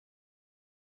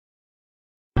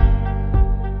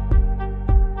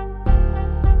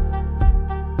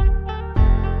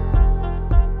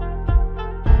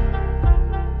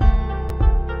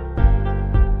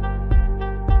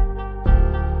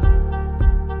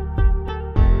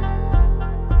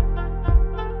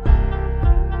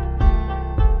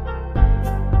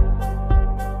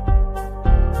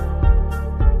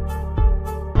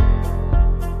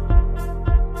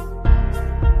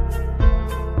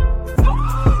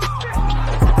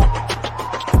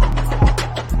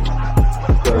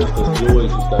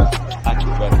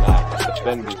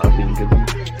suspended, I think,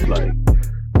 it's like.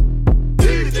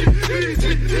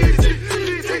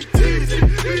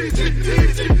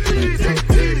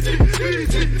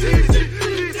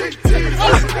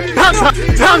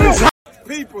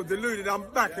 People deluded,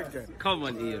 I'm back again. Come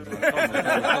on, Ian, man.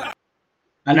 Come on.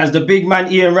 And as the big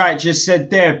man Ian Wright just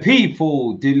said there,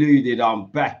 people deluded, I'm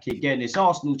back again. It's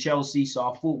Arsenal Chelsea,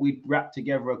 so I thought we'd wrap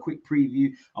together a quick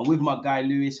preview. I'm with my guy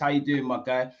Lewis. How you doing, my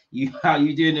guy? How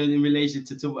you doing in relation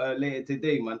to later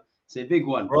today, man? It's a big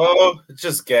one, bro.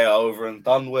 Just get it over and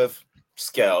done with.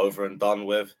 Just get it over and done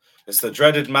with. It's the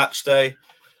dreaded match day.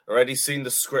 Already seen the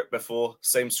script before.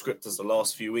 Same script as the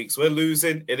last few weeks. We're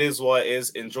losing. It is what it is.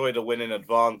 Enjoy the win in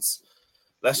advance.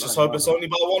 Let's just hope it's only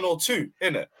by 1 or 2,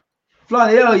 innit?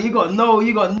 Bloody hell, you got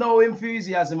no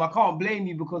enthusiasm. I can't blame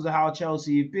you because of how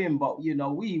Chelsea you've been, but you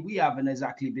know, we haven't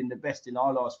exactly been the best in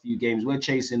our last few games. We're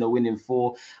chasing a winning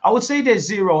 4. I would say there's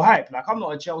zero hype. Like, I'm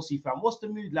not a Chelsea fan. What's the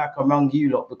mood like among you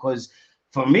lot? Because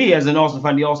for me, as an Arsenal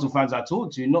fan, the Arsenal fans I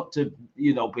talk to, not to,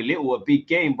 you know, belittle a big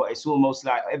game, but it's almost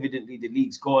like evidently the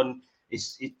league's gone.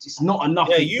 It's not enough.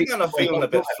 Yeah, you kind of feeling a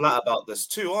bit flat about this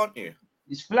too, aren't you?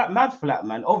 It's mad flat,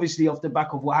 man. Obviously, off the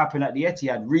back of what happened at the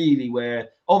Etihad, really, where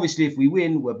obviously if we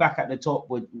win, we're back at the top.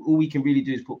 All we can really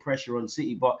do is put pressure on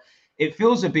City, but it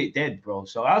feels a bit dead, bro.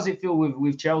 So how's it feel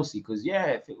with Chelsea? Because,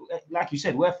 yeah, like you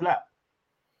said, we're flat.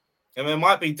 I mean, it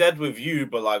might be dead with you,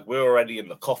 but like we're already in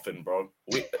the coffin, bro.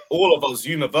 All of us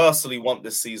universally want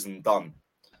this season done.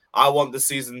 I want the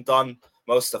season done.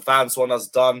 Most of the fans want us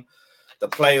done. The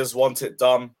players want it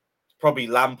done. Probably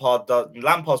Lampard does.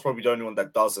 Lampard's probably the only one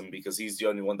that doesn't because he's the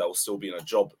only one that will still be in a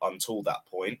job until that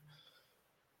point.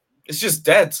 It's just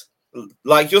dead.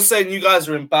 Like you're saying, you guys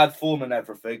are in bad form and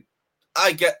everything.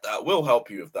 I get that. We'll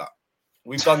help you with that.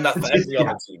 We've done that for every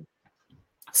other team.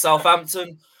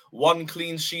 Southampton, 1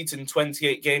 clean sheet in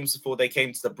 28 games before they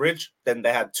came to the bridge. Then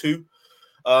they had 2.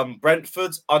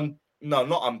 Brentford,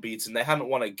 not unbeaten. They hadn't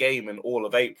won a game in all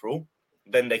of April.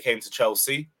 Then they came to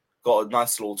Chelsea, got a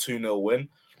nice little 2-0 win.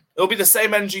 It'll be the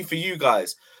same energy for you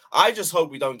guys. I just hope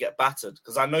we don't get battered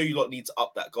because I know you lot need to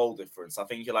up that goal difference. I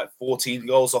think you're like 14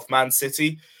 goals off Man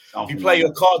City. If you play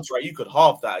your cards right, you could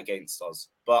halve that against us.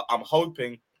 But I'm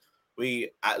hoping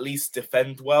we at least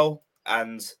defend well.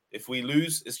 And if we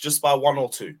lose, it's just by 1 or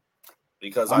 2.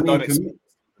 Because I don't expect...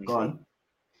 Go on.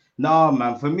 No,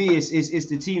 man. For me, it's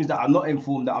the teams that I'm not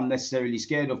informed that I'm necessarily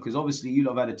scared of because obviously you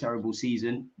lot have had a terrible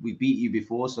season. We beat you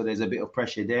before, so there's a bit of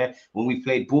pressure there. When we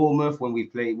played Bournemouth, when we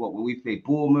played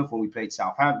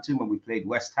Southampton, when we played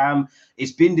West Ham,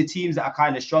 it's been the teams that are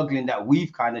kind of struggling that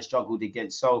we've kind of struggled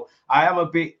against. So I am a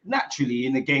bit naturally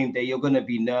in the game day. You're going to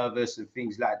be nervous and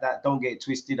things like that. Don't get it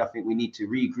twisted. I think we need to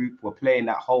regroup. We're playing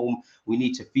at home. We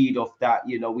need to feed off that.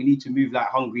 You know, we need to move like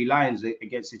hungry lions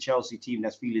against a Chelsea team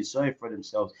that's feeling sorry for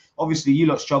themselves. Obviously, you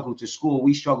lot struggle to score.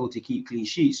 We struggle to keep clean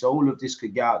sheets. So all of this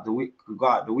could go out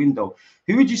the window.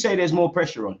 Who would you say there's more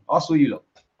pressure on? Us or you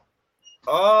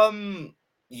lot?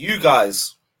 You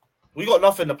guys. We got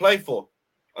nothing to play for.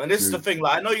 And this is the thing.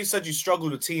 Like I know you said you struggle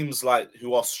with teams like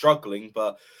who are struggling,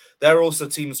 but there are also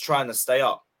teams trying to stay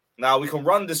up. Now we can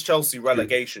run this Chelsea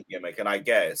relegation gimmick, and I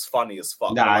get it. It's funny as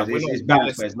fuck. Nah, it's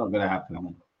bad, but it's not going to happen.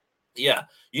 Man. Yeah,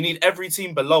 you need every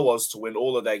team below us to win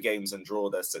all of their games and draw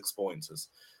their 6-pointers.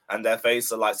 And their face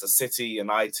the likes of City,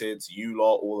 United, you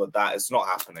lot, all of that. It's not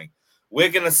happening. We're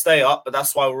going to stay up, but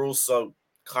that's why we're also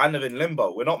kind of in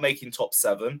limbo. We're not making top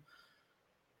 7.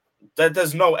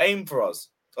 There's no aim for us.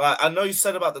 I know you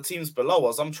said about the teams below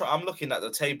us. I'm looking at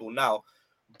the table now.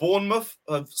 Bournemouth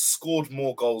have scored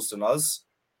more goals than us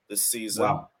this season.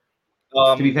 Wow.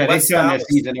 To be fair, they turned their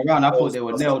season around. I thought they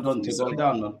were nailed on to go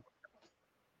down, man.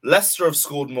 Leicester have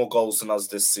scored more goals than us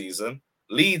this season.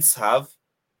 Leeds have.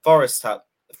 Forest have.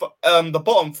 The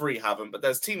bottom 3 haven't, but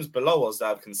there's teams below us that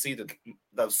have conceded,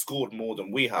 that have scored more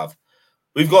than we have.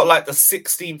 We've got like the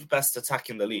 16th best attack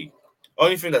in the league.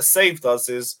 Only thing that saved us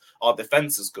is our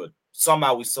defense is good.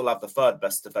 Somehow we still have the 3rd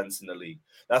best defense in the league.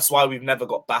 That's why we've never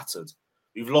got battered.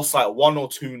 We've lost like 1 or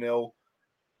 2-0.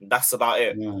 That's about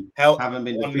it. Yeah. Haven't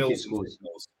been the quickest scores.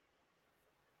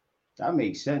 That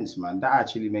makes sense, man. That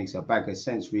actually makes a bag of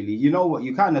sense, really. You know what?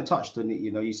 You kind of touched on it.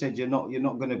 You know, you said you're not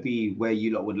going to be where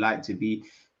you lot would like to be.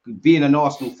 Being an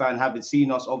Arsenal fan, having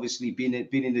seen us obviously been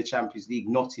in the Champions League,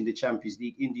 not in the Champions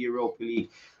League, in the Europa League,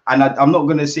 and I'm not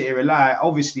going to sit here and lie.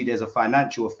 Obviously, there's a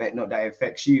financial effect, not that it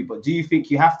affects you. But do you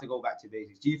think you have to go back to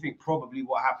basics? Do you think probably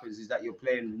what happens is that you're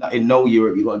playing in no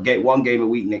Europe? You got to get 1 game a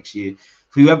week next year.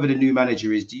 Whoever the new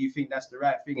manager is, do you think that's the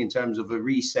right thing in terms of a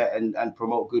reset and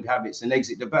promote good habits and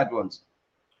exit the bad ones?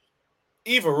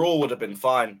 Either or would have been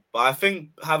fine, but I think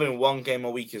having 1 game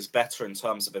a week is better in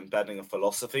terms of embedding a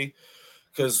philosophy.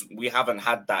 because we haven't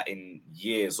had that in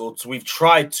years, or we've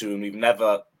tried to, and we've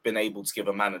never been able to give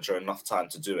a manager enough time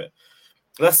to do it.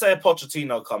 Let's say a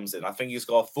Pochettino comes in. I think he's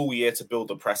got a full year to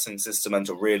build a pressing system and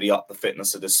to really up the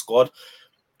fitness of this squad.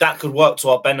 That could work to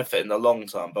our benefit in the long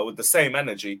term. But with the same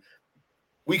energy,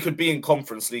 we could be in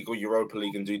Conference League or Europa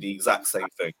League and do the exact same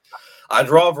thing. I'd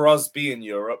rather us be in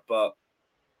Europe, but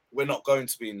we're not going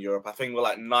to be in Europe. I think we're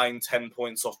like 9-10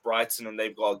 points off Brighton and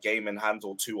they've got a game in hand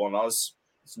or 2 on us.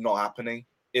 It's not happening.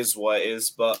 Is what it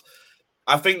is. But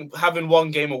I think having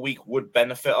 1 game a week would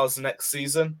benefit us next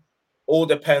season. All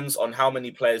depends on how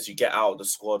many players you get out of the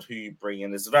squad, who you bring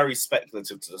in. It's very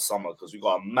speculative to the summer because we've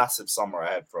got a massive summer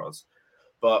ahead for us.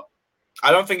 But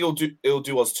I don't think it'll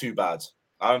do us too bad.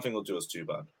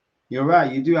 You're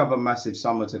right. You do have a massive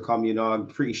summer to come. You know, I'm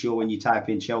pretty sure when you type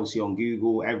in Chelsea on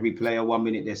Google, every player, 1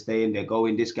 minute they're staying, they're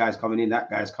going. This guy's coming in, that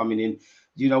guy's coming in.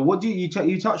 You know, what do you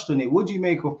touched on it? What do you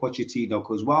make of Pochettino?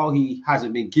 Because while he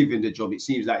hasn't been given the job, it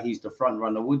seems like he's the front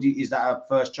runner. Is that a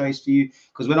first choice for you?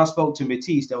 Because when I spoke to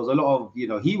Matisse, there was a lot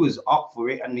of, he was up for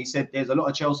it, and he said there's a lot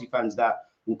of Chelsea fans that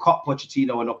will cut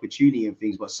Pochettino an opportunity and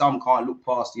things, but some can't look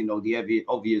past, the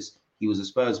obvious. He was a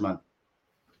Spurs man.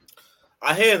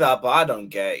 I hear that, but I don't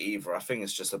get it either. I think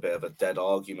it's just a bit of a dead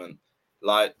argument.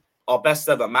 Like, our best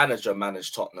ever manager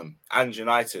managed Tottenham and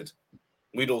United.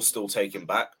 We'd all still take him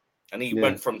back. And he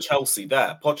went from Chelsea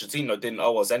there. Pochettino didn't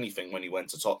owe us anything when he went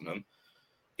to Tottenham.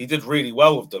 He did really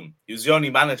well with them. He was the only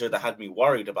manager that had me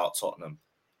worried about Tottenham.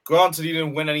 Granted, he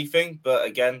didn't win anything, but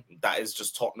again, that is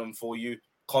just Tottenham for you.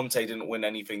 Conte didn't win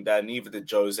anything there, neither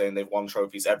did Jose, and they've won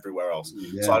trophies everywhere else.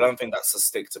 Yeah. So I don't think that's a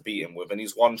stick to beat him with. And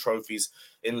he's won trophies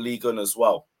in Ligue 1 as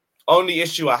well. Only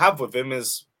issue I have with him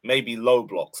is maybe low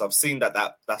blocks. I've seen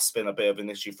that's been a bit of an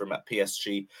issue for him at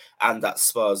PSG and at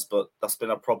Spurs, but that's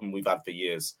been a problem we've had for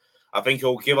years. I think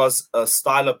he'll give us a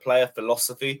style of player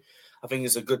philosophy. I think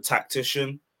he's a good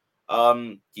tactician.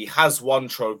 He has won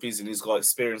trophies and he's got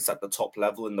experience at the top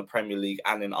level in the Premier League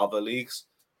and in other leagues.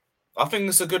 I think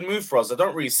it's a good move for us. I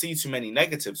don't really see too many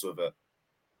negatives with it.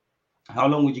 How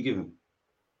long would you give him?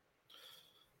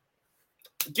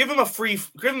 Give him a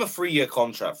 3-year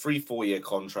contract, 4-year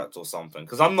contract or something,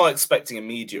 because I'm not expecting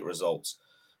immediate results.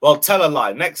 Well, tell a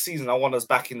lie. Next season, I want us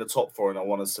back in the top 4 and I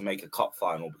want us to make a cup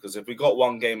final, because if we got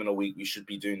 1 game in a week, we should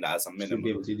be doing that as a minimum. Should be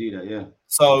able to do that, yeah.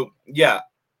 So, yeah.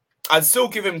 I'd still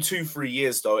give him 2-3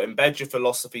 years, though. Embed your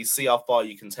philosophy, see how far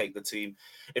you can take the team.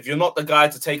 If you're not the guy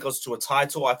to take us to a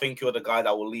title, I think you're the guy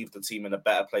that will leave the team in a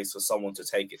better place for someone to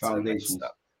take it to the next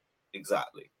step.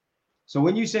 Exactly. So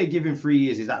when you say give him 3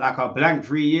 years, is that like a blank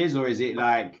 3 years, or is it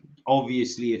like,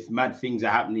 obviously, if mad things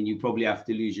are happening, you probably have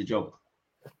to lose your job?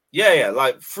 Yeah,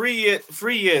 like 3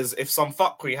 years. If some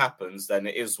fuckery happens, then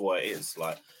it is what it is.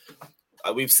 Like,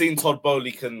 we've seen Todd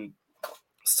Boehly can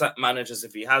set managers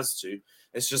if he has to.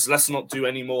 It's just, let's not do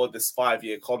any more of this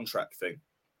 5-year contract thing.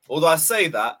 Although I say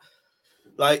that,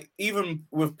 like, even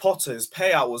with Potter, his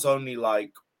payout was only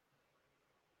like,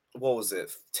 what was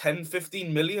it, 10,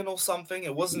 15 million or something?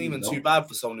 It wasn't even too bad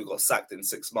for someone who got sacked in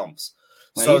 6 months.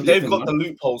 So they've got the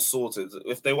loopholes sorted.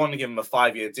 If they want to give him a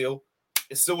 5-year deal,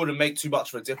 it still wouldn't make too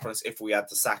much of a difference if we had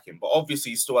to sack him. But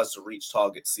obviously, he still has to reach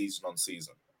targets season on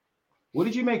season. What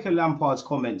did you make of Lampard's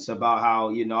comments about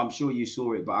how, I'm sure you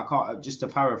saw it, but I can't, just to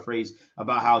paraphrase,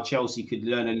 about how Chelsea could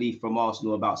learn a leaf from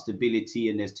Arsenal about stability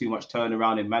and there's too much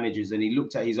turnaround in managers. And he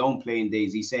looked at his own playing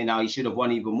days. He's saying how he should have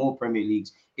won even more Premier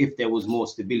Leagues if there was more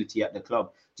stability at the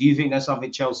club. Do you think that's something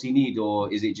Chelsea need,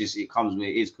 or is it just it comes where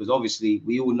it is? Because obviously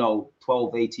we all know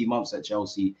 12, 18 months at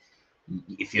Chelsea,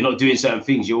 if you're not doing certain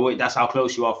things, that's how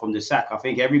close you are from the sack. I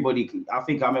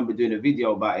remember doing a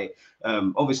video about it.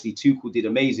 Obviously, Tuchel did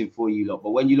amazing for you lot,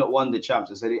 but when you lot won the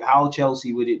champs, I said, how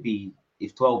Chelsea would it be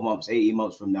if 12 months, 18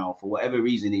 months from now, for whatever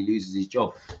reason, he loses his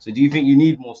job? So do you think you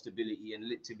need more stability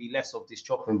and to be less of this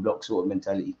chopping block sort of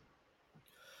mentality?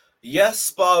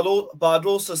 Yes, but I'd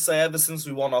also say ever since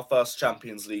we won our first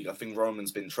Champions League, I think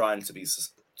Roman's been trying to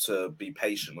be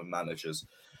patient with managers.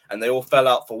 And they all fell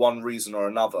out for one reason or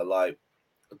another. Like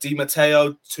Di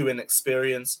Matteo, too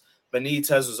inexperienced.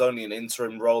 Benitez was only an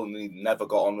interim role and he never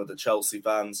got on with the Chelsea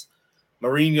fans.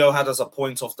 Mourinho had us a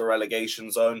point off the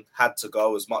relegation zone, had to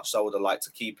go as much as I would have liked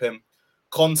to keep him.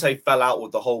 Conte fell out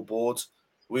with the whole board.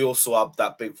 We also had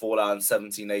that big fallout in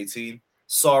 17-18.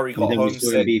 Sarri got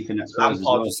homesick.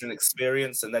 Lampard was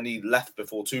inexperienced, and then he left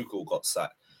before Tuchel got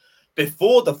sacked.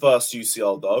 Before the first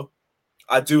UCL, though,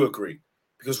 I do agree.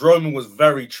 Because Roman was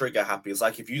very trigger happy. It's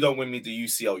like, if you don't win me the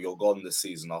UCL, you're gone this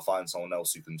season. I'll find someone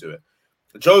else who can do it.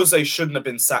 Jose shouldn't have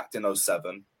been sacked in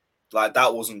 2007. Like,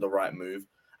 that wasn't the right move.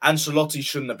 Ancelotti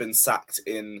shouldn't have been sacked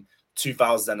in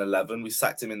 2011. We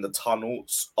sacked him in the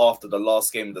tunnels after the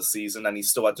last game of the season, and he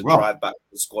still had to drive back to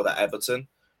the squad at Everton.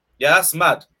 Yeah, that's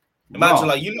mad. Imagine,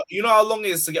 like, you know how long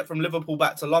it is to get from Liverpool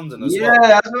back to London as well?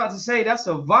 Yeah, I was about to say, that's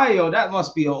a vile. That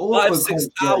must be an awkward 5-6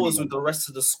 hours with the rest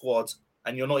of the squad,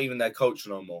 and you're not even their coach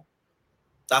no more.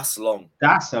 That's long.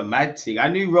 That's a mad thing. I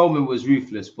knew Roman was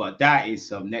ruthless, but that is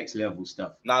some next level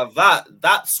stuff. Now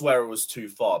that's where it was too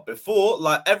far. Before,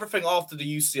 like everything after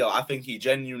the UCL, I think he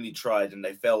genuinely tried and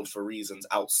they failed for reasons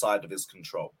outside of his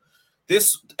control.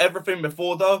 Everything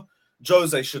before though,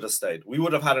 Jose should have stayed. We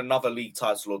would have had another league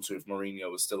title or two if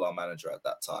Mourinho was still our manager at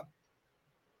that time.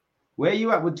 Where are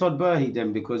you at with Todd Burley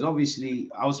then? Because obviously,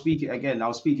 I was speaking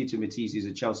to Matisse, who's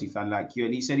a Chelsea fan like you,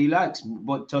 and he said he likes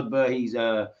Todd Burley's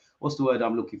what's the word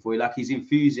I'm looking for? Like his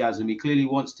enthusiasm. He clearly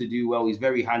wants to do well. He's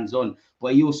very hands-on.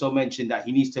 But he also mentioned that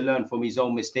he needs to learn from his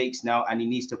own mistakes now, and he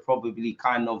needs to probably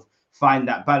kind of find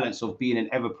that balance of being an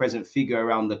ever-present figure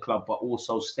around the club, but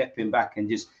also stepping back and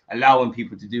just allowing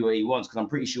people to do what he wants. Because I'm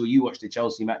pretty sure you watch the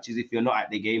Chelsea matches. If you're not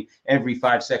at the game, every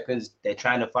 5 seconds, they're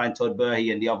trying to find Todd Burley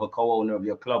and the other co-owner of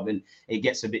your club, and it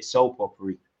gets a bit soap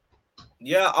opera-y.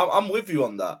 Yeah, I'm with you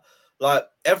on that. Like,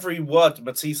 every word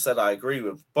Matisse said, I agree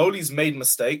with. Bowley's made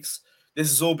mistakes. This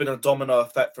has all been a domino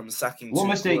effect from sacking. What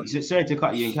mistakes? Sorry to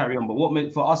cut you and carry on,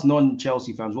 but for us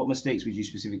non-Chelsea fans, what mistakes would you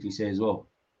specifically say as well?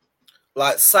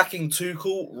 Like sacking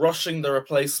Tuchel, rushing the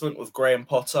replacement with Graham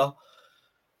Potter.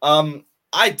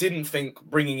 I didn't think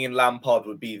bringing in Lampard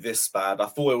would be this bad. I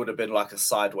thought it would have been like a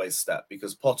sideways step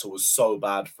because Potter was so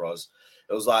bad for us.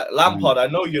 It was like, Lampard, I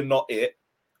know you're not it,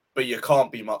 but you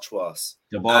can't be much worse.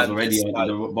 The bar's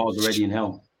already in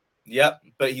hell. Yep,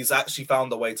 but he's actually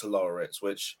found a way to lower it,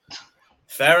 which,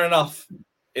 fair enough.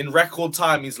 In record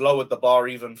time, he's lowered the bar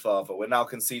even further. We're now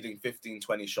conceding 15,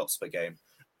 20 shots per game.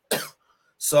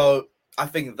 So I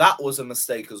think that was a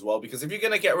mistake as well, because if you're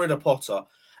going to get rid of Potter,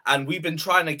 and we've been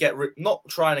not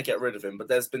trying to get rid of him, but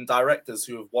there's been directors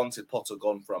who have wanted Potter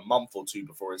gone for a month or two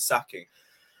before his sacking.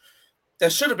 There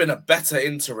should have been a better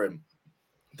interim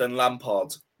than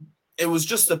Lampard. It was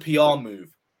just a PR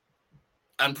move.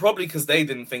 And probably because they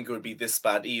didn't think it would be this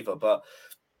bad either. But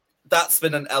that's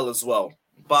been an L as well.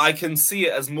 But I can see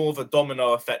it as more of a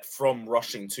domino effect from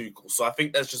rushing Tuchel. So I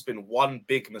think there's just been one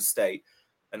big mistake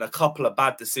and a couple of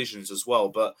bad decisions as well.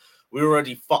 But we were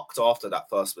already fucked after that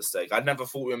first mistake. I never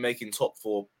thought we were making top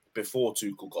 4 before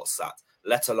Tuchel got sacked,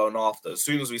 let alone after. As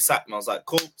soon as we sacked him, I was like,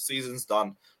 cool, season's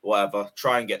done, whatever.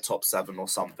 Try and get top 7 or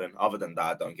something. Other than that,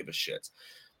 I don't give a shit.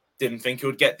 Didn't think it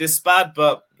would get this bad,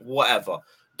 but whatever.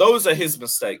 Those are his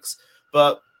mistakes.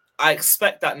 But I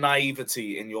expect that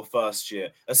naivety in your first year,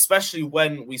 especially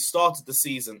when we started the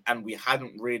season and we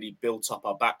hadn't really built up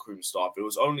our backroom staff. It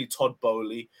was only Todd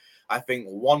Bowley, I think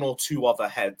 1 or 2 other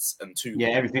heads and 2. Yeah,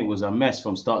 everything was a mess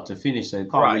from start to finish, so you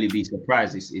can't really be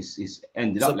surprised. It's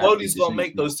ended up. So Bowley's got to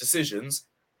make those decisions,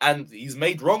 and he's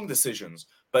made wrong decisions.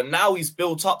 But now he's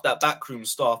built up that backroom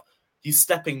staff. He's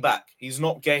stepping back. He's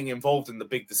not getting involved in the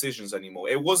big decisions anymore.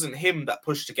 It wasn't him that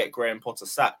pushed to get Graham Potter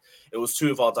sacked. It was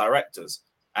 2 of our directors.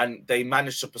 And they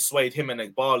managed to persuade him and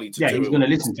Eghbali to do it. Yeah, he's going to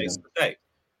listen to him.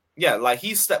 Yeah, like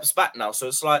he steps back now. So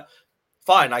it's like,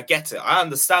 fine, I get it. I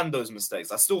understand those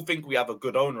mistakes. I still think we have a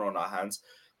good owner on our hands.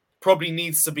 Probably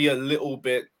needs to be a little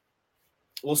bit,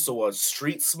 what's the word,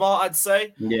 street smart, I'd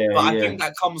say. Yeah, but I think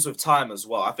that comes with time as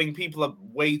well. I think people are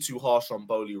way too harsh on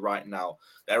Bowley right now.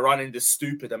 They're running this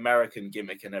stupid American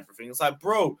gimmick and everything. It's like,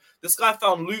 bro, this guy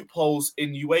found loopholes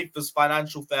in UEFA's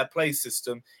financial fair play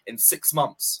system in 6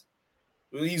 months.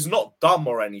 He's not dumb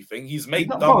or anything. He's made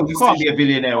dumb decisions. You can't be a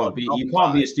billionaire. You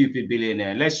can't be a stupid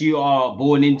billionaire unless you are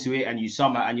born into it and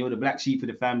you're the black sheep of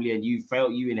the family and you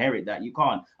inherit that. You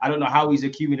can't. I don't know how he's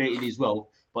accumulated his wealth,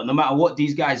 but no matter what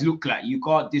these guys look like, you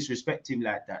can't disrespect him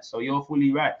like that. So you're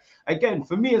fully right. Again,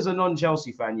 for me as a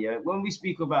non-Chelsea fan, yeah, when we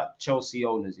speak about Chelsea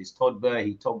owners, it's Todd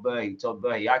Bowley.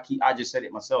 I just said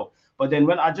it myself. But then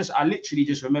when I literally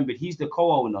just remembered he's the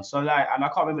co-owner. So like, and I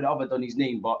can't remember the other Donny's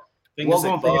name, but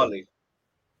Bowley.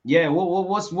 Yeah,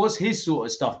 what's his sort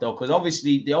of stuff though? Because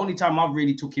obviously the only time I've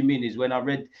really took him in is when I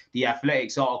read the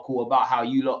Athletics article about how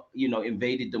you lot,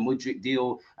 invaded the Mudryk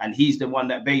deal, and he's the one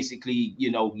that basically,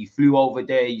 he flew over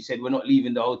there. You said we're not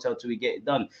leaving the hotel till we get it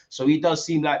done. So he does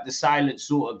seem like the silent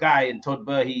sort of guy. And Todd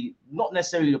Bowley, not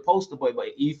necessarily the poster boy, but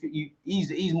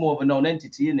he's more of a known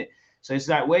entity, isn't it? So it's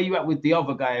like, where you at with the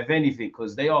other guy, if anything?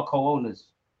 Because they are co-owners,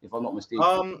 if I'm not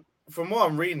mistaken. From what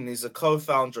I'm reading, he's a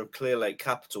co-founder of Clear Lake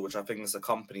Capital, which I think is a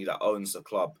company that owns the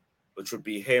club, which would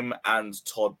be him and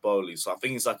Todd Bowley. So I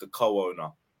think he's like a co-owner.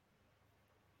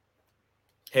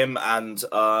 Him and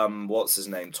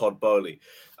Todd Bowley.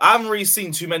 I haven't really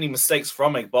seen too many mistakes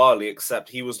from Eghbali, except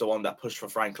he was the one that pushed for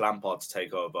Frank Lampard to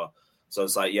take over. So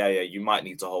it's like, yeah, you might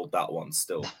need to hold that one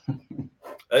still.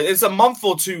 It's a month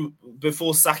or two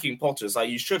before sacking Potter. It's like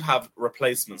you should have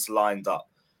replacements lined up.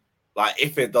 Like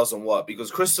if it doesn't work, because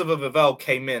Christopher Vivell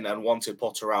came in and wanted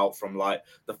Potter out from like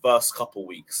the first couple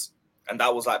weeks, and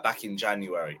that was like back in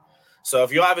January. So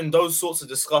if you're having those sorts of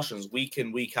discussions week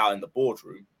in, week out in the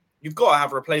boardroom, you've got to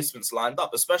have replacements lined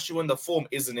up, especially when the form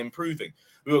isn't improving.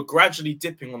 We were gradually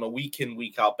dipping on a week in,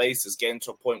 week out basis, getting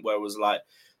to a point where it was like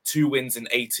 2 wins in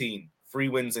 18, 3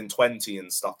 wins in 20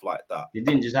 and stuff like that. It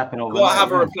didn't just happen overnight. You've got to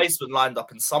have a replacement lined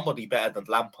up and somebody better than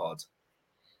Lampard.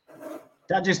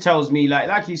 That just tells me,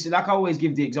 like you said, like I always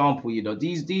give the example, you know,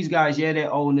 these guys, yeah,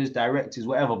 they're owners, directors,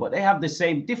 whatever, but they have the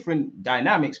same different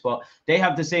dynamics, but they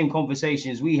have the same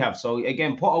conversations we have. So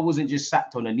again, Potter wasn't just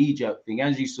sacked on a knee-jerk thing.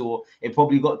 As you saw, it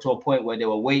probably got to a point where they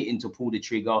were waiting to pull the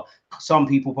trigger. Some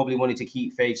people probably wanted to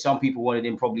keep faith. Some people wanted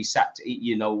him probably sacked,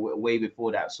 you know, way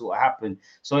before that sort of happened.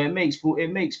 So it makes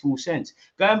full sense.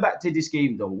 Going back to this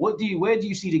game though, where do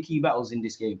you see the key battles in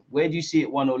this game? Where do you see it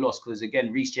won or lost? Because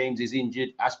again, Reece James is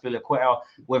injured, Azpilicueta,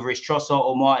 whether it's Trossard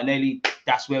or Martinelli,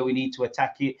 that's where we need to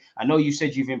attack it. I know you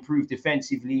said you've improved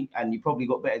defensively and you probably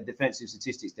got better defensive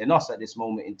statistics than us at this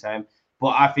moment in time. But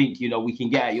I think, you know, we can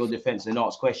get at your defense and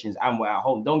ask questions, and we're at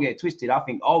home. Don't get it twisted. I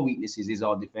think our weaknesses is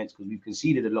our defense because we've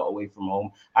conceded a lot away from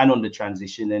home and on the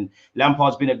transition. And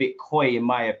Lampard's been a bit coy, in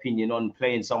my opinion, on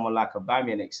playing someone like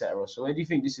Aubameyang, etc. So where do you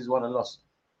think this is one and lost?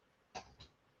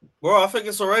 Well, I think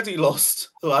it's already lost.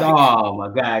 Like, oh my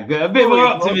God, good. A bit more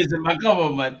optimism, man. Come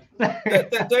on, man.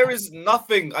 there is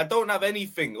nothing. I don't have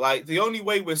anything. Like the only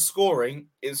way we're scoring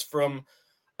is from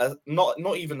not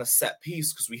even a set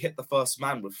piece, because we hit the first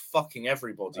man with fucking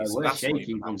everybody. So we're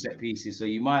shaky from set pieces, so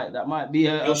that might be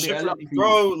a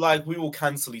bro. Like we will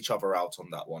cancel each other out on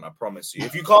that one. I promise you.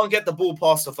 If you can't get the ball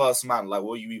past the first man, like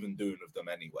what are you even doing with them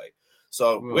anyway?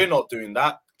 So we're not doing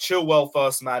that. Chilwell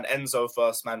first man, Enzo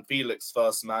first man, Felix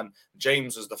first man,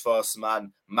 James was the first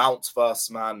man, Mount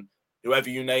first man,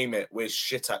 whoever you name it, we're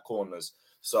shit at corners.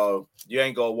 So you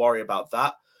ain't got to worry about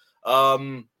that.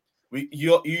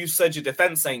 You said your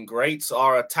defense ain't great, so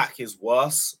our attack is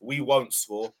worse. We won't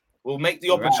score. We'll make the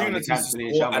opportunities to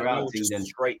score and we'll just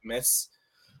straight miss.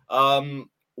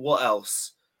 What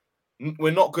else?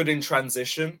 We're not good in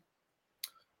transition.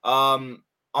 Our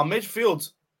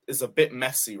midfield is a bit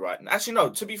messy right now. Actually, no,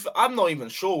 to be fair, I'm not even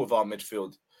sure with our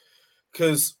midfield,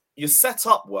 because you're set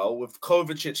up well with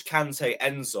Kovacic, Kante,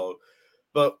 Enzo,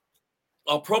 but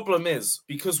our problem is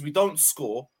because we don't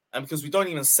score and because we don't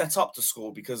even set up to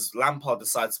score, because Lampard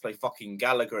decides to play fucking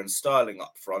Gallagher and Sterling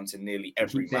up front in nearly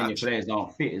every match. Your players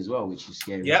aren't fit as well, which is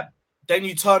scary. Yep. Then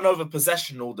you turn over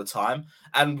possession all the time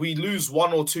and we lose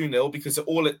 1 or 2-0 because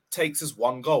all it takes is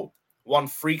one goal. One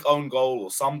freak own goal or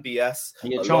some BS.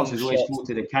 And your chances always fall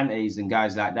to the Kantes and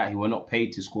guys like that who are not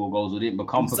paid to score goals or didn't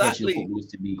become professional footballers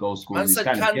to be goal scorers. I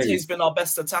said Kante's been our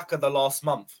best attacker the last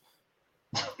month.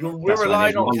 We're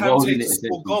relying on Kante to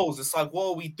score goals. It's like, what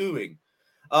are we doing?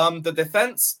 The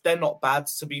defense, they're not bad,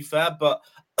 to be fair, but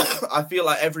I feel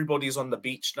like everybody's on the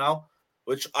beach now,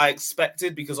 which I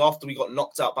expected, because after we got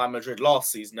knocked out by Madrid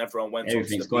last season, everyone went on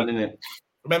to the gone, isn't it?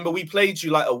 Remember, we played you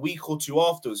like a week or two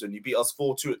afterwards and you beat us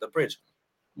 4-2 at the Bridge.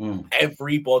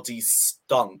 Everybody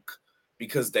stunk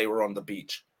because they were on the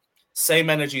beach. Same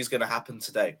energy is going to happen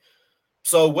today.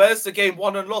 So where's the game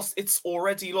won and lost? It's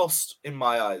already lost in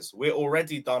my eyes. We're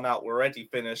already done out. We're already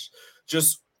finished.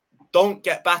 Just don't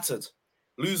get battered.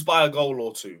 Lose by a goal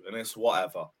or two and it's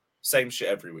whatever. Same shit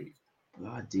every week.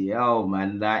 Bloody hell,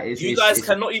 man. You guys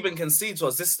cannot even concede to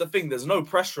us. This is the thing. There's no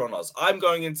pressure on us. I'm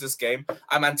going into this game.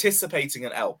 I'm anticipating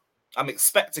an L. I'm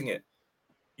expecting it.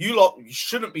 You lot, you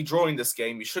shouldn't be drawing this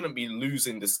game. You shouldn't be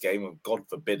losing this game. God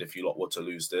forbid if you lot were to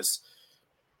lose this.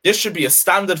 This should be a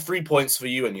standard 3 points for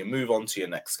you and you move on to your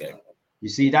next game. You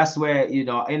see, that's where, you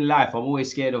know, in life, I'm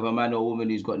always scared of a man or woman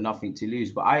who's got nothing to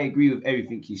lose. But I agree with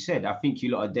everything you said. I think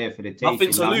you lot are there for the taking.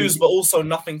 Nothing to lose, but also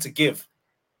nothing to give.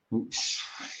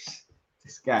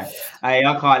 This guy, I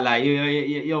can't lie.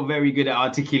 You're very good at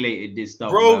articulating this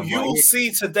stuff, bro. Man. You'll see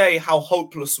today how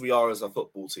hopeless we are as a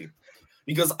football team,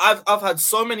 because I've had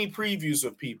so many previews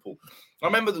with people. I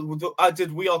remember I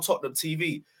did We Are Tottenham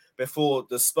TV before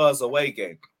the Spurs away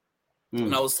game,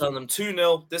 and I was telling them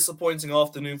 2-0, disappointing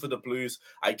afternoon for the Blues.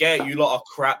 I get it, you lot are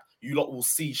crap. You lot will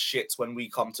see shit when we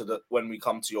come to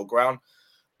your ground.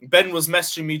 Ben was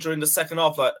messaging me during the second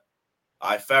half like,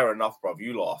 fair enough, bruv.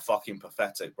 You lot are fucking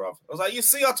pathetic, bruv. I was like, you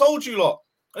see, I told you lot.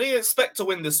 I didn't expect to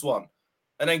win this one.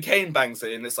 And then Kane bangs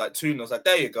it in. It's like 2-0. I was like,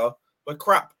 there you go. We're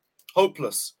crap.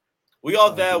 Hopeless. We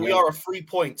are there. We are a 3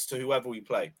 points to whoever we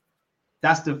play.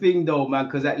 That's the thing, though, man,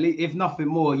 because at least, if nothing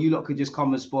more, you lot could just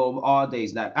come and spoil our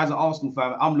days. Like, as an Arsenal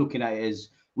fan, I'm looking at it as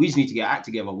We just need to get our act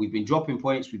together. We've been dropping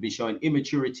points. We've been showing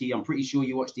immaturity. I'm pretty sure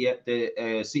you watched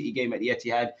the City game at the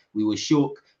Etihad. We were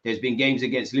shook. There's been games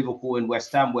against Liverpool and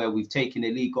West Ham where we've taken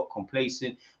the lead, got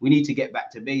complacent. We need to get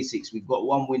back to basics. We've got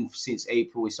 1 win since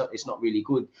April. It's not really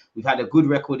good. We've had a good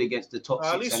record against the top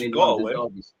six. At least and you in got a London win.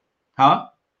 derbies. Huh?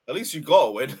 At least you got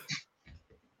a win.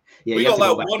 Yeah, We you have got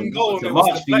to go like back one to goal and it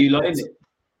March was for you, lot, deflected.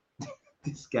 innit?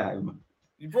 This guy, man.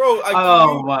 Bro,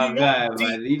 Oh my God,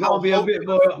 man. You gotta be a bit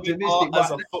more we optimistic. are as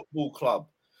But a football club.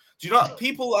 Do you know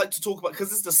people like to talk about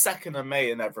because it's the 2nd of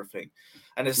May and everything,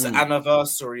 and it's the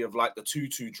anniversary of like the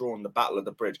 2-2 draw in the Battle of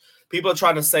the Bridge. People are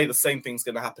trying to say the same thing's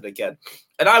going to happen again,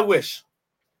 and I wish,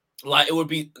 like, it would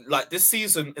be like this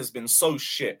season has been so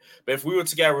shit. But if we were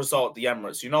to get a result at the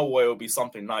Emirates, you know what, it would be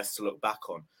something nice to look back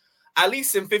on. At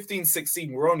least in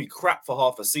 15-16, we're only crap for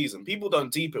half a season. People don't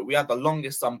deep it. We had the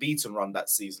longest unbeaten run that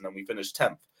season, and we finished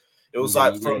 10th. It was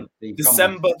like from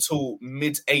December till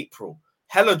mid-April.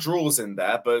 Hella draws in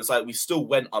there, but it's like we still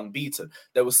went unbeaten.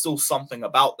 There was still something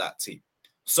about that team.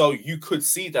 So you could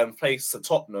see them face to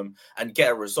Tottenham and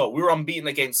get a result. We were unbeaten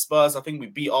against Spurs. I think we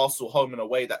beat Arsenal home and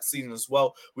away that season as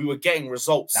well. We were getting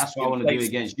results. that's what I want to do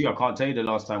against you. I can't tell you the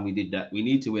last time we did that. We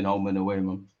need to win home and away,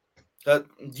 man.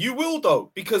 You will,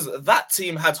 though, because that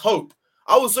team had hope.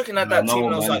 I was looking at that team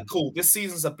and I was like, cool, this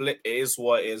season's a blip. It is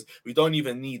what it is. We don't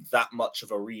even need that much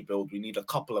of a rebuild. We need a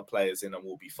couple of players in and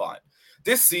we'll be fine.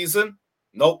 This season,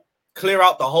 nope. Clear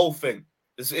out the whole thing.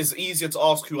 It's easier to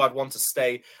ask who I'd want to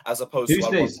stay as opposed to I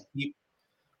want to keep.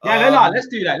 Yeah, no, let's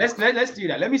do that. Let's do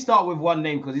that. Let me start with one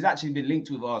name because he's actually been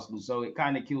linked with Arsenal, so it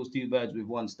kind of kills 2 birds with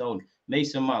 1 stone.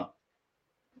 Mason Mount.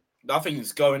 I think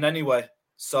he's going anyway.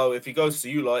 So if he goes to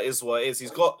you, like, it is what it is.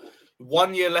 He's got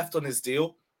 1 year left on his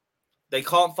deal. They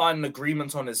can't find an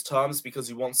agreement on his terms because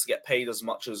he wants to get paid as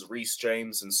much as Reece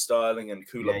James and Sterling and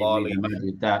Koulibaly.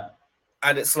 Yeah,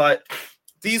 and it's like,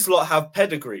 these lot have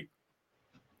pedigree.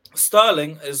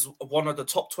 Sterling is one of the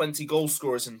top 20 goal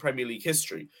scorers in Premier League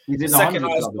history. He's the second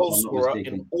highest goal scorer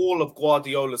in all of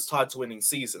Guardiola's title-winning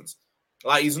seasons.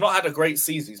 Like, he's not had a great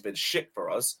season. He's been shit for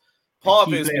us. Part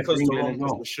of it is because the wrong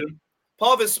position.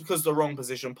 Part of it's because the wrong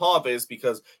position. Part of it is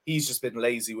because he's just been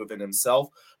lazy within himself.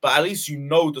 But at least you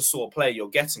know the sort of player you're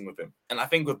getting with him. And I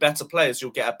think with better players,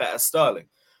 you'll get a better Sterling.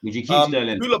 Would you keep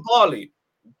Sterling? Koulibaly,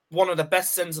 one of the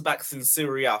best centre-backs in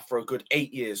Serie A for a good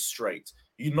 8 years straight.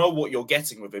 You know what you're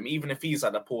getting with him, even if he's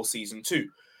had a poor season too.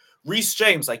 Reece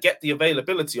James, I get the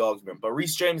availability argument, but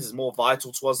Reece James is more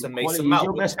vital to us than Mason Mount. He's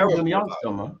your best Cobham youngster,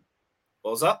 man.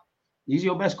 What was that? He's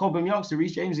your best Cobham youngster.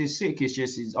 Reece James is sick. It's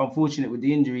just he's unfortunate with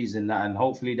the injuries and that, and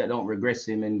hopefully that don't regress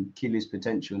him and kill his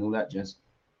potential and all that. Just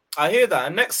I hear that.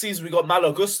 And next season we got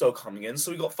Malo Gusto coming in,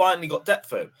 so we finally got depth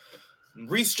for him.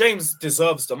 Reece James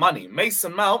deserves the money.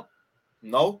 Mason Mount,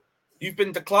 no, you've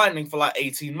been declining for like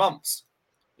 18 months.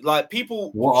 Like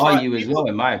people, what are you as well?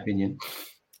 In my opinion,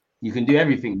 you can do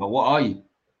everything, but what are you?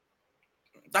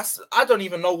 I don't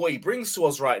even know what he brings to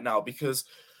us right now because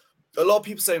a lot of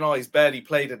people saying, "Oh, he's barely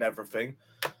played and everything."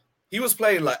 He was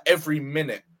playing like every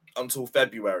minute until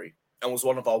February and was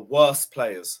one of our worst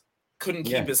players. Couldn't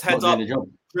keep his head up,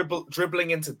 dribbling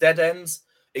into dead ends,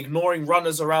 ignoring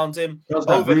runners around him.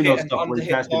 Bruno stuff where he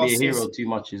tries to be a hero too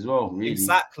much as well. Really.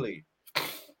 Exactly,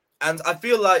 and I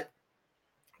feel like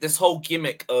this whole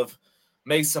gimmick of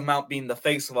Mason Mount being the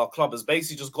face of our club has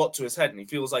basically just got to his head and he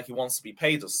feels like he wants to be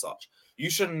paid as such.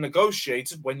 You should have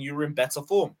negotiated when you were in better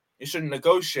form. You should have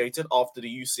negotiated after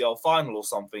the UCL final or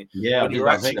something. Yeah, when you're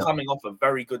actually coming off a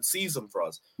very good season for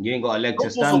us. You ain't got a leg to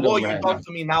stand on. What you've done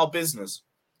for me now, business.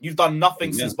 You've done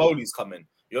nothing since Bowley's come in.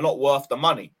 You're not worth the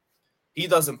money. He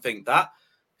doesn't think that.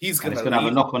 He's going to have a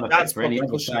knock-on effect for any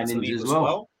other signings as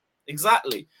well.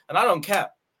 Exactly. And I don't care.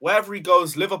 Wherever he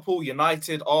goes, Liverpool,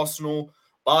 United, Arsenal,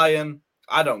 Bayern,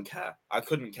 I don't care. I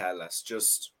couldn't care less.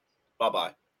 Just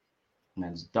bye-bye.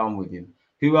 Man's done with him.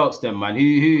 Who else then, man?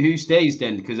 Who stays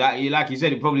then? Because like you said,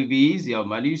 it'd probably be easier,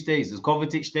 man. Who stays? Does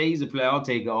Kovacic stay? He's a player I'll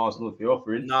take at Arsenal if you're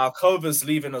offering. Nah, Kova's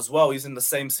leaving as well. He's in the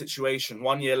same situation.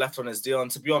 1 year left on his deal. And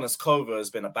to be honest, Kova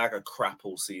has been a bag of crap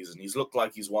all season. He's looked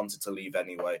like he's wanted to leave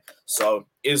anyway. So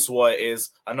is what it is.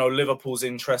 I know Liverpool's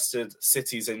interested.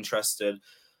 City's interested.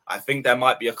 I think there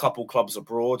might be a couple clubs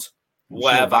abroad.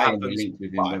 Whatever happens. Linked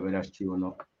with him, whether that's true or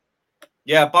not.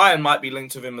 Yeah, Bayern might be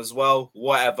linked with him as well.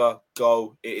 Whatever,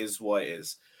 go. It is what it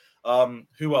is.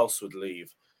 Who else would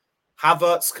leave?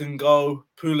 Havertz can go.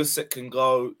 Pulisic can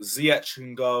go. Ziyech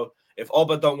can go. If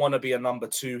Oba don't want to be a number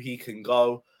 2, he can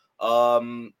go.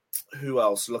 Who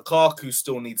else? Lukaku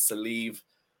still needs to leave.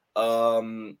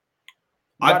 That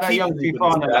young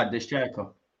Fofana, the striker.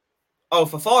 Oh,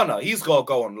 Fofana, he's got to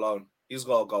go on loan.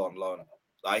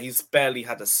 Like, he's barely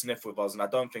had a sniff with us, and I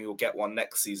don't think he'll get one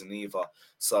next season either.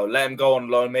 So let him go on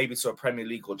loan, maybe to a Premier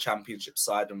League or Championship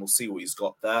side, and we'll see what he's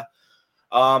got there.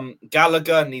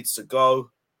 Gallagher needs to go.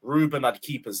 Ruben, I'd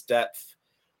keep as depth.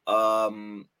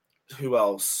 Who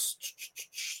else?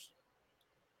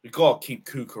 We've got to keep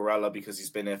Cucurella because he's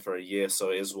been here for a year,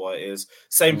 so it is what it is.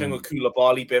 Same thing with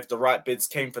Koulibaly, but if the right bids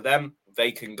came for them,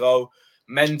 they can go.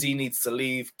 Mendy needs to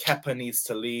leave. Kepa needs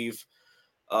to leave.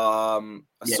 I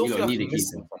still feel like I'm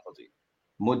missing somebody.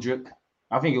 Mudryk.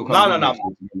 I think he'll come.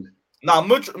 No.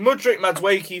 Mudryk,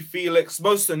 Madueke, Felix,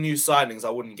 most of the new signings I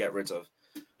wouldn't get rid of.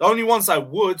 The only ones I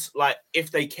would, like,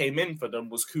 if they came in for them,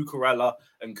 was Cucurella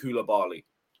and Koulibaly.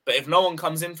 But if no one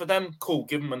comes in for them, cool,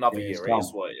 give them another year. It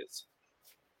is what it is.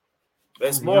 But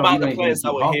it's more about the players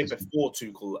that were here before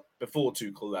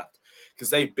Tuchel left, because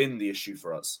they've been the issue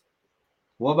for us.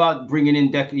 What about bringing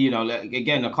in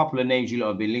again, a couple of names you lot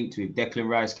have been linked with: Declan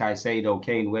Rice, Caicedo,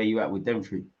 Kane. Where you at with them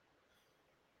three?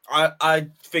 I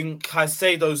think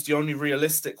Caicedo's the only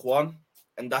realistic one,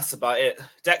 and that's about it.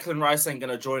 Declan Rice ain't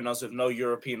gonna join us with no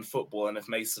European football, and if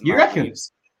Mason you reckon?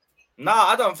 Leaves, nah,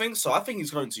 I don't think so. I think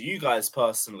he's going to you guys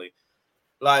personally.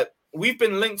 Like, we've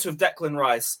been linked with Declan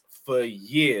Rice for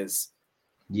years.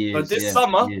 But this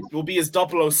summer will be his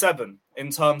 007 in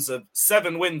terms of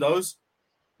 7 windows,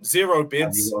 0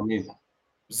 bids,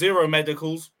 0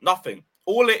 medicals, nothing.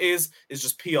 All it is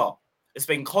just PR. It's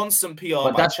been constant PR.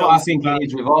 But that's what I think it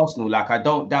is with Arsenal. Like, I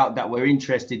don't doubt that we're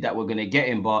interested, that we're going to get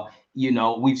him. But,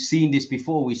 we've seen this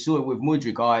before. We saw it with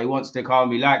Mudryk. Oh, he wants to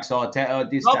come. He likes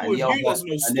Arteta, this, that, and the other. With you, there's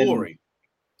no story.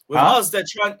 With us, they're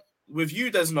trying... With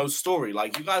you, there's no story.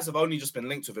 Like, you guys have only just been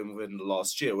linked with him within the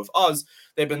last year. With us,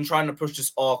 they've been trying to push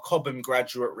this Cobham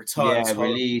graduate returns.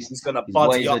 Release. He's going to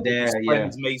buddy up with his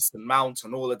friends Mason Mount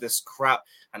and all of this crap.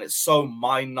 And it's so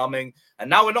mind-numbing. And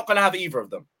now we're not going to have either of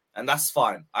them. And that's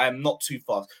fine. I am not too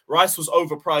fast. Rice was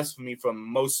overpriced for me from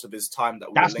most of his time.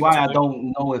 That's why I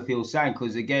don't know if he'll sign.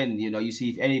 Because, again, you see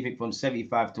if anything from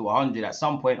 75 to 100, at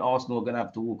some point, Arsenal are going to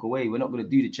have to walk away. We're not going to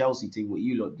do the Chelsea thing, what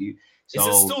you lot do. So, is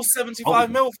it still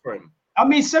 75 mil for him? I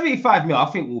mean, 75 mil, I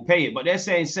think we'll pay it, but they're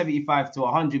saying 75 to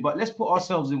 100. But let's put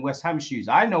ourselves in West Ham shoes.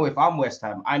 I know if I'm West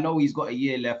Ham, I know he's got a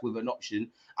year left with an option.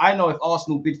 I know if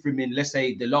Arsenal bid for him in, let's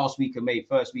say, the last week of May,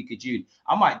 first week of June,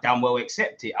 I might damn well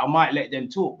accept it. I might let them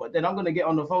talk, but then I'm going to get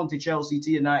on the phone to Chelsea,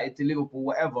 to United, to Liverpool,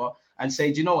 whatever, and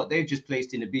say, do you know what? They've just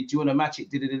placed in a bid. Do you want to match it?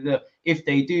 If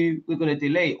they do, we're going to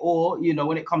delay. Or,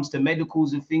 when it comes to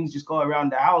medicals and things, just go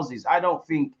around the houses. I don't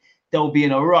think they'll be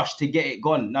in a rush to get it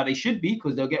gone. Now, they should be,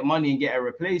 because they'll get money and get a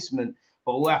replacement,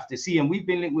 but we'll have to see. And we've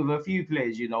been linked with a few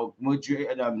players, Mudryk,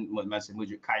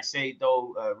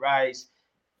 Caicedo, Rice,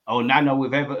 Onana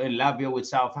with Everton, Lavia with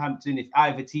Southampton. If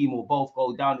either team or both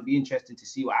go down, it'll be interesting to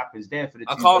see what happens there for the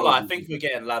I can't lie, I think we're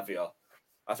getting Lavia.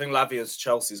 I think Lavia's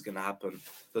Chelsea's going to happen,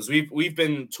 because we've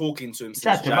been talking to him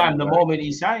since January. The moment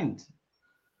he signed.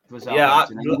 Yeah,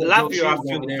 Lavia, I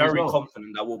feel very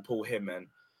confident that we'll pull him in.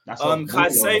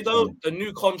 Caicedo, the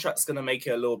new contract's going to make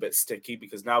it a little bit sticky,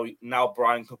 because now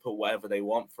Brian can put whatever they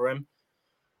want for him.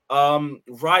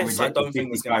 Rice, I don't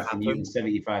think it's going to happen.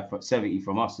 70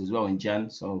 from us as well in Jan,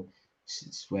 so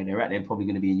it's where they're at. They're probably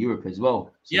going to be in Europe as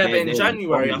well. So but in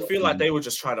January, I feel like they were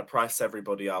just trying to price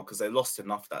everybody out because they lost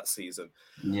enough that season.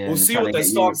 We'll see what their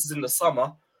stance is in the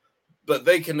summer, but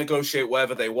they can negotiate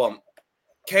whatever they want.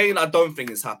 Kane, I don't think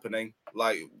is happening.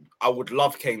 Like, I would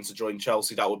love Kane to join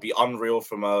Chelsea. That would be unreal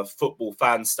from a football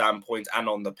fan standpoint and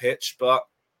on the pitch, but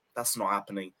that's not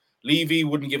happening. Levy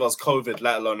wouldn't give us COVID,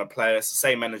 let alone a player. It's the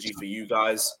same energy for you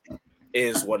guys. It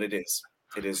is what it is.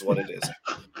 It is what it is.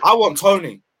 I want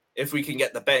Tony if we can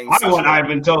get the betting. I want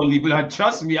Ivan Toney, but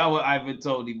trust me, I want Ivan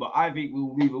Toney. But I think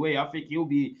we'll move away. I think he'll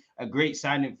be a great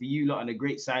signing for you lot and a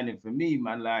great signing for me,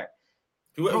 man. Like,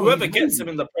 whoever gets him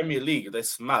in the Premier League,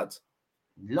 that's mad.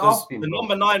 The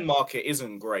number 9 market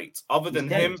isn't great. Other than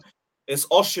him, it's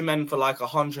Osimhen for like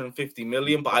 150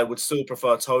 million, but I would still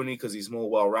prefer Tony because he's more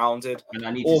well-rounded.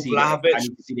 Or Vlahovic.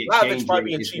 Vlahovic might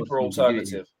be a cheaper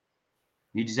alternative.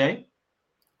 Did you say?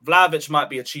 Vlahovic might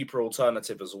be a cheaper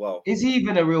alternative as well. Is he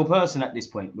even a real person at this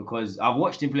point? Because I've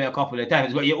watched him play a couple of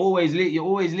times, but you're always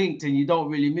linked and you don't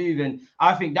really move. And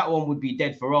I think that one would be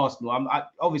dead for Arsenal.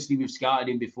 Obviously, we've scouted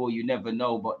him before. You never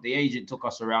know, but the agent took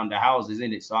us around the houses,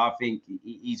 innit? So I think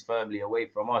he's firmly away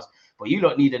from us. But you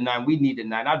don't need a 9. We need a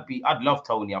 9. I'd love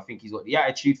Tony. I think he's got the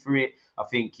attitude for it. I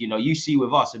think, you see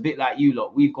with us, a bit like you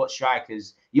lot, we've got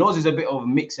strikers. Yours is a bit of a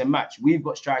mix and match. We've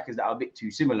got strikers that are a bit too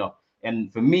similar.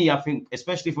 And for me, I think,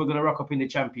 especially if we're going to rock up in the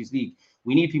Champions League,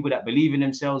 we need people that believe in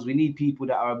themselves. We need people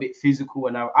that are a bit physical.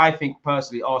 And I think,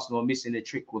 personally, Arsenal are missing a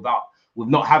trick without with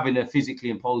not having a physically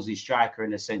imposing striker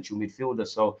and a central midfielder.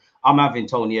 So I'm having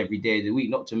Tony every day of the week,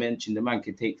 not to mention the man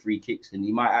can take free kicks and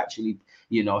he might actually,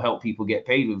 you know, help people get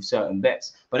paid with certain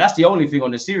bets. But that's the only thing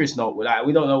on a serious note. Like,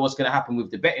 we don't know what's going to happen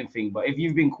with the betting thing. But if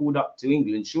you've been called up to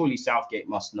England, surely Southgate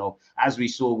must know, as we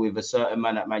saw with a certain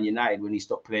man at Man United when he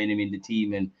stopped playing him in the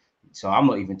team. And so I'm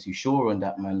not even too sure on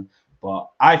that, man. But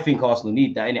I think Arsenal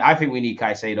need that. I think we need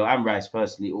Caicedo and Rice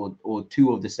personally, or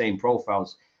two of the same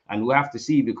profiles. And we'll have to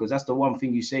see, because that's the one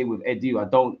thing you say with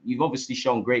Edu. You've obviously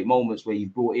shown great moments where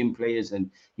you've brought in players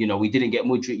and, you know, we didn't get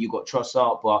Mudryk, you got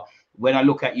Trossard. But when I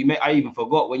look at I even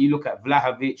forgot, when you look at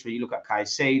Vlahovic, when you look at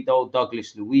Caicedo,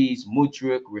 Douglas Luiz,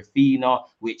 Mudryk, Rafinha,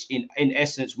 which in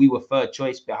essence, we were third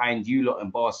choice behind you lot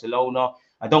and Barcelona.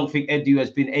 I don't think Edu has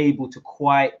been able to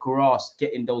quite grasp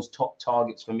getting those top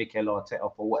targets for Mikel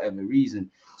Arteta for whatever reason.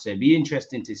 So it'd be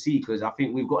interesting to see, because I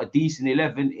think we've got a decent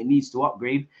 11. It needs to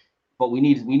upgrade. But we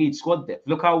need squad depth.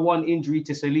 Look how one injury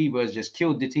to Saliba has just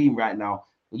killed the team right now.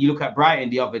 When you look at Brighton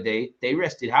the other day, they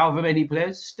rested however many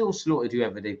players, still slaughtered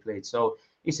whoever they played. So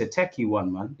it's a techie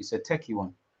one, man. It's a techie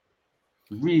one.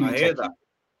 Really,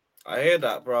 I hear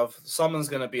that, bruv. Summer's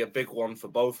going to be a big one for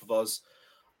both of us.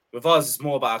 With us, it's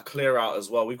more about a clear out as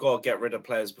well. We've got to get rid of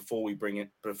players before we bring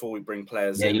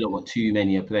players in. Yeah, you don't want too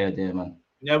many a player there, man.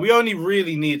 Yeah, we only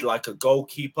really need like a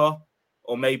goalkeeper,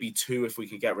 or maybe two if we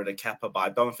can get rid of Kepa, but I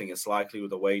don't think it's likely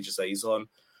with the wages that he's on.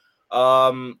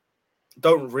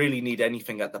 Don't really need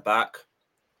anything at the back.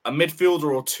 A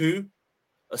midfielder or two,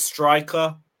 a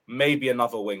striker, maybe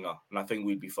another winger, and I think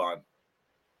we'd be fine.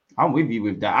 I'm with you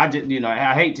with that.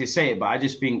 I hate to say it, but I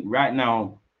just think right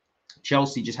now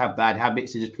Chelsea just have bad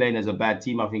habits of just playing as a bad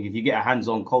team. I think if you get a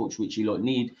hands-on coach, which you lot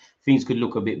need, things could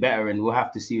look a bit better, and we'll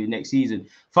have to see you next season.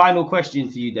 Final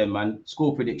question for you then, man.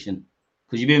 Score prediction.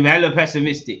 Because you've been hella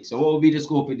pessimistic. So what would be the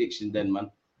score prediction then, man?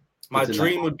 My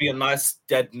dream would be a nice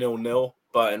dead 0-0,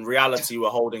 but in reality, we're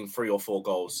holding 3 or 4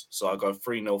 goals. So I go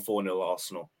 3-0, 4-0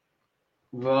 Arsenal.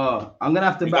 Bro, I'm going to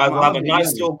have to have a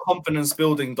nice little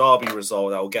confidence-building derby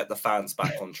result that will get the fans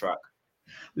back on track.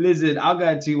 Listen, I'll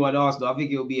go 2-1 Arsenal. I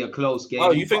think it'll be a close game.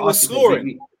 Oh, you think we're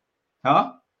scoring?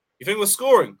 Huh? You think we're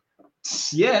scoring?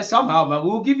 Yeah, somehow, man.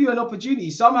 We'll give you an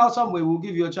opportunity. Somehow, someway, we'll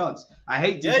give you a chance. I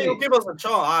hate to say you'll give us a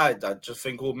chance. I just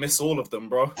think we'll miss all of them,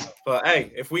 bro. But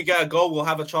hey, if we get a goal, we'll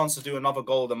have a chance to do another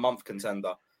goal of the month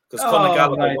contender. Because Conor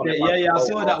Gallagher I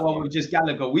saw that one with just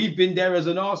Gallagher. We've been there as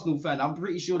an Arsenal fan. I'm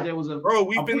pretty sure there was a... Bro,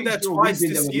 we've been there twice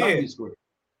this year.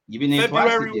 You've been there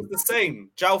February was the same.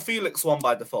 João Felix won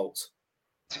by default.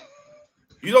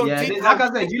 You don't like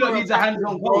I said, you don't need a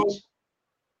hands-on coach.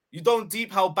 You don't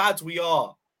deep how bad we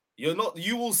are. You're not.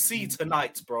 You will see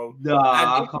tonight, bro.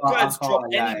 Nah, and if you guys drop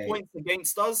any points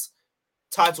against us,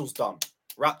 title's done.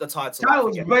 Wrap the title.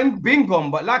 Title's been gone.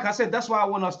 But like I said, that's why I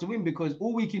want us to win, because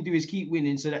all we can do is keep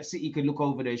winning so that City can look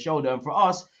over their shoulder. And for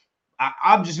us,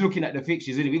 I'm just looking at the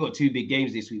fixtures. We got 2 big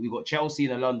games this week. We got Chelsea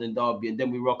in a London derby, and then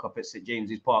we rock up at St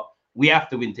James's Park. We have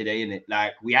to win today, innit?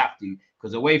 Like, we have to,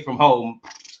 because away from home,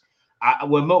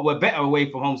 we're better away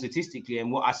from home statistically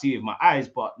and what I see with my eyes,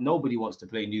 but nobody wants to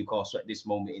play Newcastle at this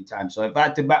moment in time. So if I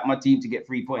had to back my team to get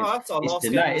 3 points, it's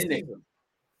tonight, isn't it?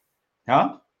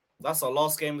 Huh? That's our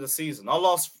last game of the season. Our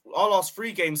last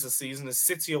 3 games of the season is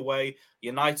City away,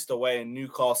 United away, and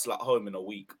Newcastle at home in a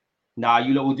week. Nah,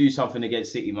 you lot will do something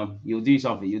against City, man. You'll do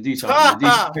something.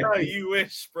 You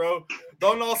wish, bro.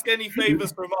 Don't ask any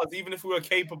favors from us. Even if we were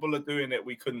capable of doing it,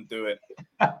 we couldn't do it.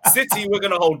 City, we're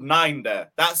going to hold 9 there.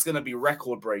 That's going to be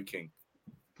record-breaking.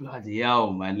 Bloody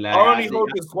hell, man. Like, I only hope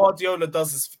Guardiola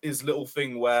does his little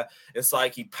thing where it's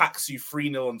like he packs you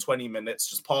 3-0 in 20 minutes,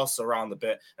 just passes around a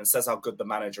bit and says how good the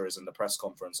manager is in the press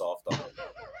conference after.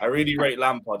 I really rate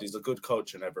Lampard. He's a good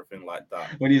coach and everything like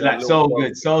that. When he's like, so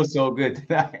good.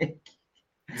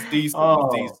 He's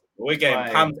decent. We're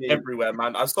getting pammed everywhere,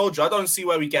 man. I told you, I don't see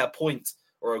where we get a point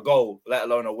or a goal, let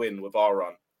alone a win with our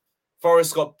run.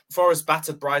 Forest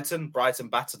battered Brighton. Brighton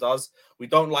battered us. We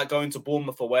don't like going to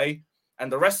Bournemouth away.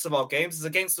 And the rest of our games is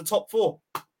against the top 4.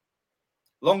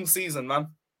 Long season, man.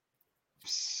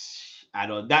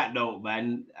 And on that note,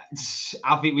 man,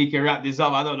 I think we can wrap this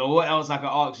up. I don't know what else I can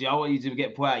ask you. I want you to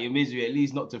get put out of your misery, at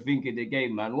least not to think of the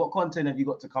game, man. What content have you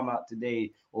got to come out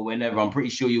today or whenever? I'm pretty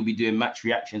sure you'll be doing match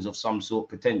reactions of some sort,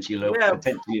 potentially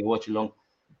a watch along.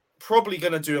 Probably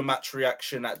going to do a match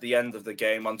reaction at the end of the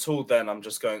game. Until then, I'm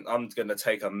going to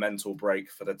take a mental break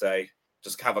for the day.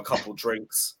 Just have a couple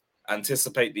drinks,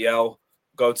 anticipate the L,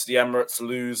 go to the Emirates,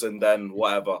 lose, and then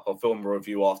whatever. I'll film a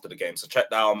review after the game. So check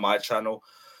that out on my channel.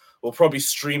 We'll probably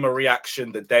stream a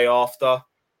reaction the day after.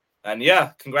 And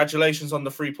yeah, congratulations on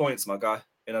the 3 points, my guy.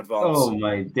 in advance. Oh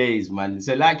my days, man.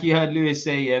 So like you heard Lewis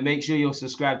say, yeah, make sure you're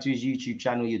subscribed to his YouTube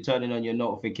channel. You're turning on your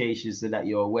notifications so that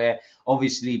you're aware.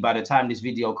 Obviously, by the time this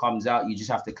video comes out, you just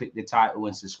have to click the title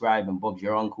and subscribe, and Bob's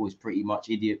Your Uncle is pretty much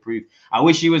idiot proof. I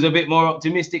wish he was a bit more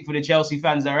optimistic for the Chelsea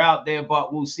fans that are out there,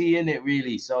 but we'll see in it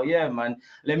really. So yeah, man,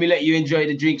 let me let you enjoy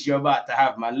the drinks you're about to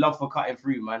have, man. Love for cutting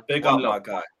through, man. Big up, my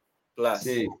guy. Bless.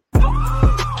 So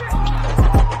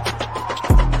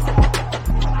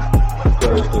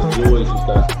it's always just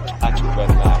that active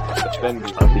red flag,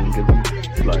 defending. I think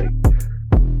it's like